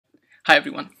Hi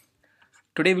everyone.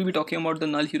 Today we'll be talking about the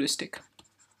null heuristic.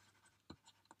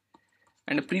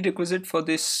 And a prerequisite for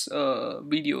this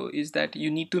video is that you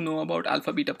need to know about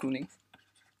alpha beta pruning,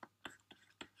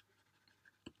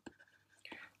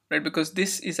 right? Because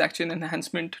this is actually an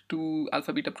enhancement to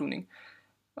alpha beta pruning.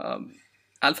 Um,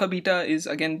 Alpha beta is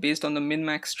again based on the min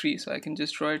max tree, so I can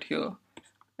just draw it here.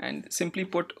 And simply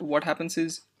put, what happens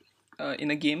is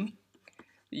in a game,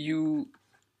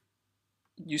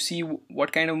 you see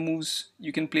what kind of moves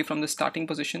you can play from the starting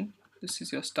position. This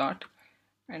is your start,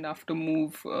 and after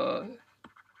move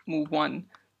one,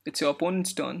 it's your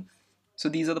opponent's turn. So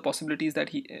these are the possibilities that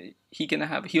he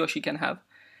or she can have.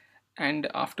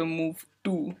 And after move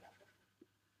two,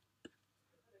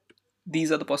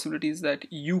 these are the possibilities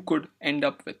that you could end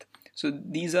up with. So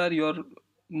these are your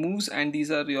moves and these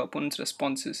are your opponent's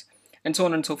responses, and so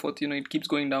on and so forth. It keeps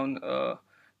going down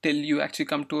till you actually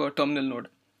come to a terminal node.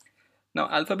 Now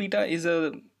alpha beta is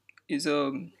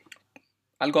a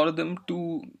algorithm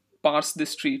to parse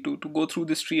this tree, to go through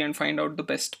this tree and find out the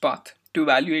best path to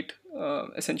evaluate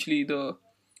essentially the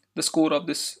score of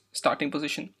this starting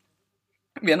position.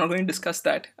 We are not going to discuss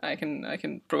that. I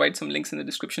can provide some links in the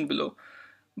description below.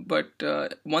 But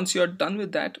once you are done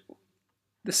with that,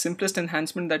 the simplest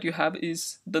enhancement that you have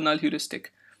is the null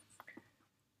heuristic.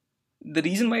 The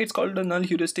reason why it's called a null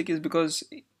heuristic is because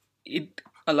it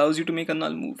allows you to make a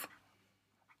null move.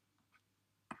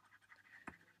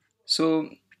 So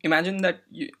imagine that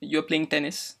you're playing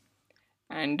tennis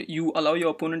and you allow your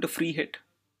opponent a free hit.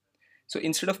 So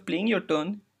instead of playing your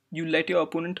turn, you let your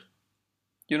opponent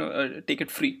take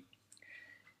it free.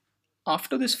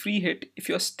 After this free hit, if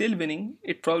you're still winning,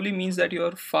 it probably means that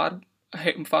you're far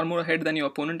more ahead than your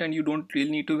opponent, and you don't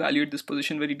really need to evaluate this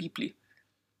position very deeply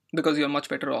because you're much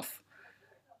better off.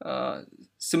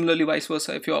 Similarly, vice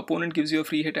versa, if your opponent gives you a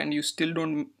free hit and you still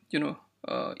don't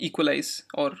equalize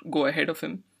or go ahead of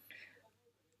him,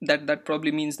 that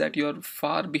probably means that you're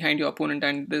far behind your opponent,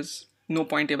 and there's no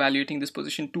point evaluating this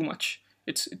position too much.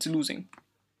 It's losing.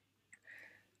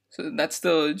 So that's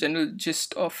the general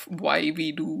gist of why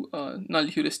we do null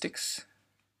heuristics.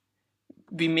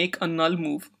 We make a null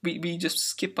move, we just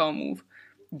skip our move,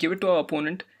 give it to our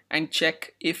opponent, and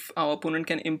check if our opponent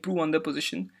can improve on their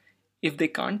position. If they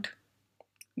can't,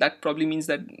 that probably means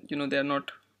that they're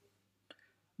not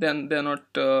they're not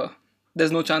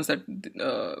there's no chance that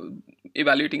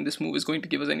evaluating this move is going to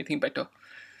give us anything better.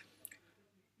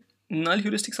 Null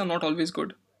heuristics are not always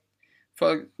good.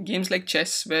 For games like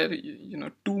chess, where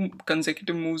two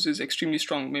consecutive moves is extremely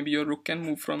strong, maybe your rook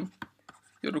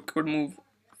could move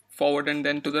forward and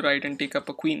then to the right and take up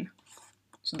a queen,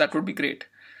 so that would be great.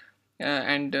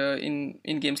 And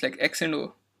in games like X and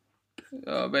O,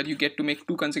 where you get to make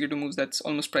two consecutive moves, that's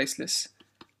almost priceless.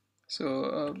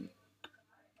 So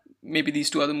maybe these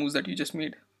two other moves that you just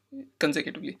made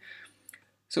consecutively.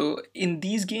 So in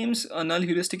these games, a null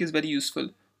heuristic is very useful.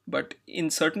 But in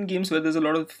certain games where there's a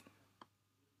lot of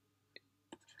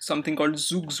something called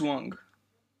Zugzwang,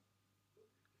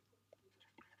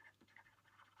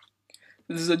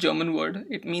 this is a German word.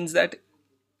 It means that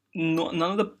none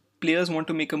of the players want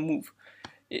to make a move.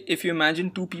 If you imagine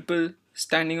two people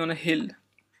standing on a hill,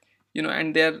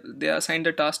 and they are assigned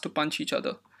a task to punch each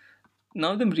other.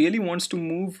 None of them really wants to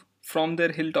move from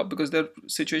their hilltop because their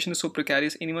situation is so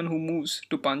precarious. Anyone who moves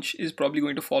to punch is probably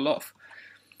going to fall off.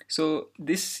 So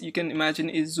this, you can imagine,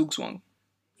 is Zugzwang.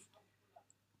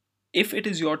 If it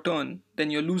is your turn,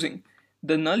 then you're losing.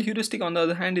 The null heuristic, on the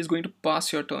other hand, is going to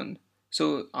pass your turn.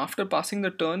 So after passing the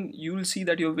turn, you will see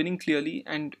that you're winning clearly,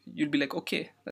 and you'll be like, okay,